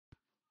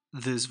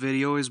This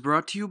video is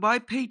brought to you by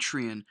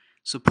Patreon.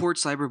 Support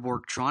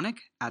CyberborgTronic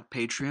at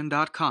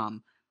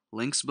patreon.com.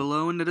 Links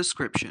below in the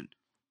description.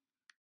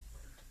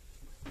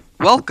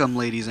 Welcome,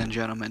 ladies and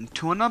gentlemen,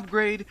 to an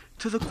upgrade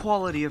to the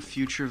quality of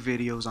future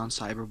videos on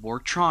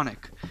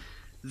CyberborgTronic.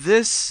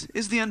 This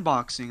is the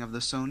unboxing of the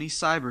Sony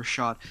Cyber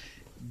Shot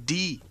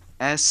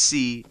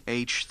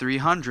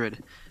DSC-H300.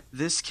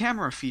 This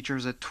camera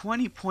features a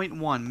 20.1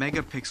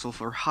 megapixel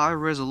for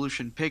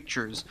high-resolution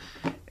pictures,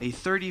 a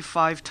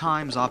 35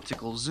 times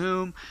optical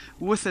zoom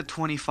with a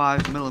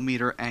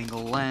 25mm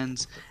angle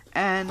lens,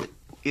 and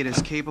it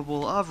is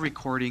capable of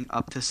recording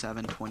up to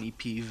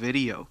 720p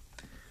video.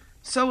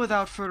 So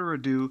without further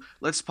ado,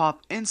 let's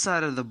pop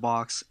inside of the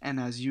box, and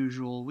as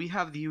usual, we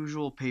have the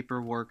usual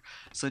paperwork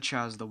such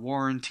as the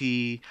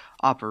warranty,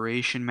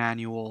 operation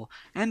manual,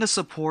 and a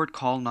support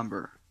call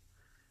number.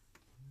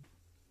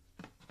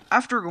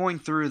 After going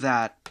through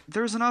that,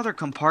 there's another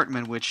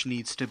compartment which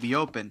needs to be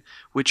opened,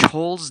 which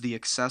holds the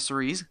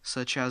accessories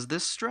such as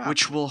this strap,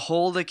 which will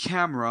hold the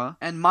camera,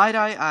 and might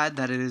I add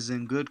that it is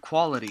in good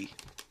quality.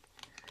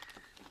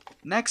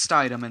 Next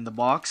item in the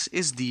box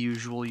is the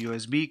usual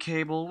USB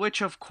cable, which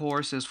of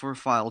course is for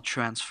file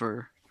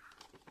transfer.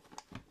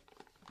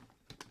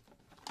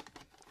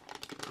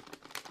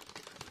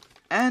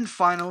 And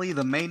finally,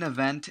 the main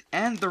event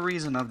and the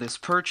reason of this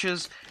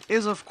purchase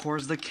is of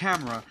course the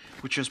camera,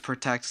 which is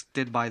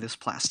protected by this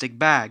plastic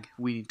bag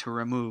we need to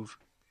remove.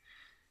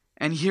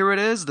 And here it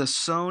is, the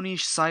Sony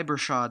Cyber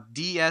Shot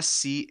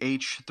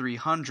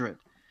DSC-H300.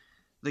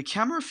 The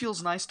camera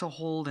feels nice to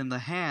hold in the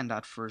hand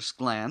at first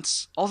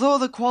glance. Although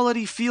the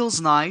quality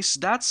feels nice,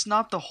 that's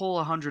not the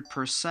whole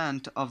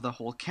 100% of the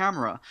whole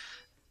camera.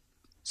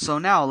 So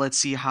now let's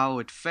see how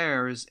it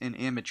fares in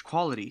image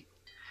quality.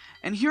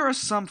 And here are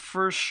some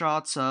first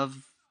shots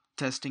of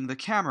testing the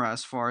camera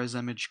as far as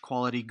image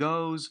quality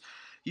goes.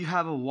 You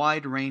have a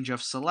wide range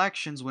of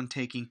selections when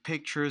taking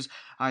pictures,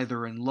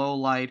 either in low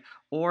light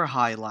or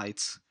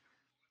highlights.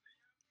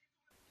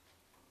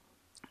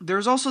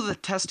 There's also the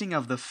testing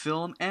of the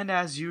film, and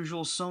as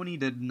usual, Sony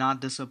did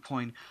not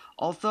disappoint,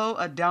 although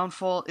a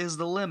downfall is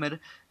the limit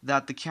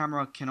that the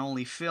camera can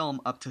only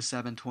film up to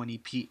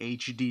 720p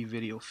HD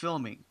video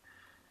filming.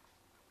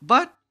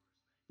 But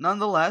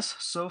nonetheless,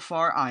 so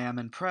far I am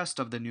impressed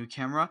of the new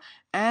camera,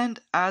 and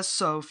as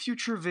so,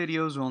 future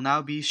videos will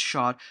now be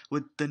shot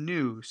with the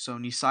new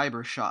Sony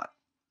Cyber Shot.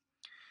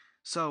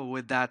 So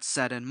with that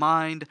said in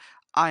mind,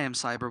 I am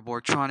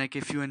CyberborgTronic.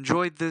 If you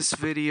enjoyed this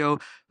video,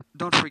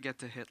 don't forget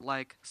to hit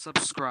like,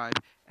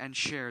 subscribe, and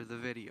share the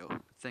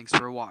video. Thanks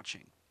for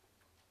watching.